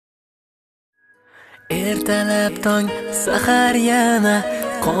Ertalab tong sahar yana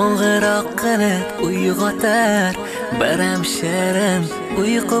qo'ng'iroq qilib uyg'otar. Biram shirin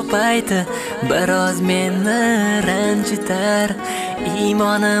uyqu payti biroz meni ranjitar.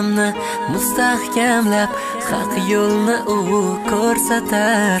 Iymonimni mustahkamlab haq yo'lni u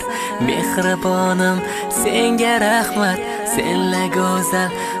ko'rsatar. Mehribonim senga rahmat, senla go'zal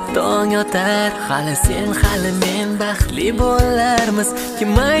tong otar. Hali sen hali men baxtli bo'larmiz.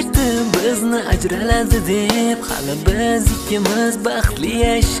 Kim aytdi bizni ajraladi deb? Hali biz ikkimiz baxtli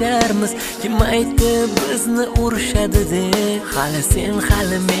yasharmiz. Kim aytdi bizni urushadi deb? Hali sen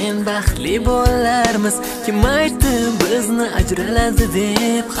hali men baxtli bo'larmiz. Kim aytdi bizni ajraladi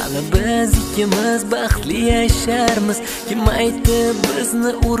deb? Hali biz ikkimiz baxtli yasharmiz. Kim aytdi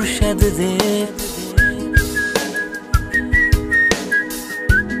bizni urushadi deb?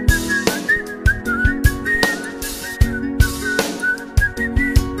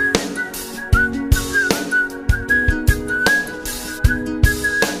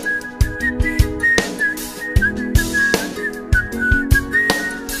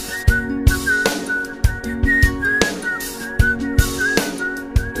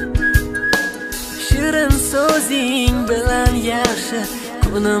 So'zing bilan yaxshi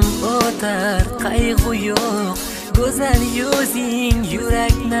kunim o'tar, qayg'u yo'q. Go'zal yuzing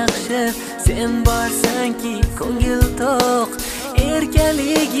yurak naqshi, sen borsanki ko'ngil to'q.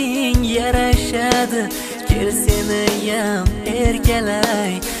 Erkaliging yarashadi, kel seniyam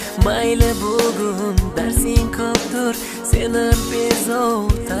erkalay. Mayli bugun darsing ko'pdir, seni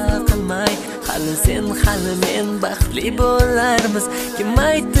bezovta qilmay. Hali sen hali men baxtli bo'larmiz. Kim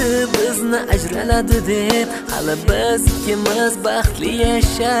aytdi bizni ajraladi deb? Hali biz ikkimiz baxtli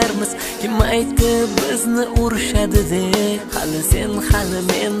yasharmiz. Kim aytdi bizni urushadi deb? Hali sen hali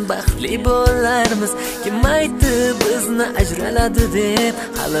men baxtli bo'larmiz. Kim aytdi bizni ajraladi deb?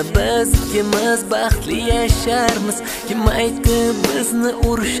 Hali biz ikkimiz baxtli yasharmiz. Kim aytdi bizni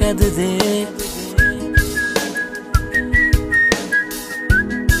urushadi deb?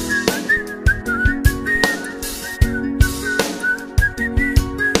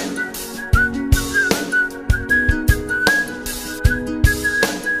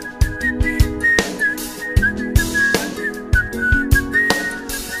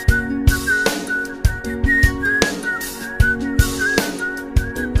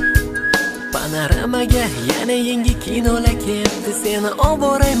 Panoramaga yana yangi kinolar keldi, seni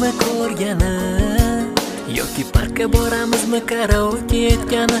oboraymi ko'rgani? Yoki parkka boramizmi karoke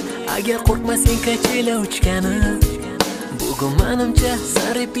etgani? Agar qo'rqmasang kachela uchgani. Bugun menimcha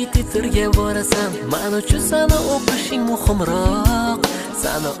repetitorga borasan. Men uchun seni o'qishing muhimroq.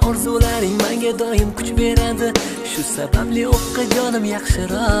 Seni orzularing menga doim kuch beradi. Shu sababli o'qqa jonim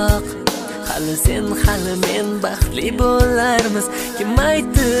yaxshiroq. Hali sen hali men baxtli bo'larmiz. Kim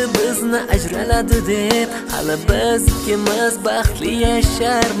aytdi bizni ajraladi deb? Hali biz ikkimiz baxtli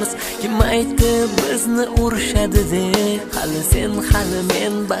yasharmiz. Kim aytdi bizni urushadi deb? Hali sen hali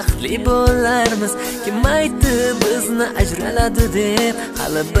men baxtli bo'larmiz. Kim aytdi bizni ajraladi deb?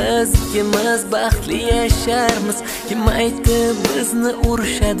 Hali biz ikkimiz baxtli yasharmiz. Kim aytdi bizni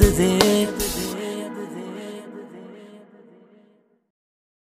urushadi deb?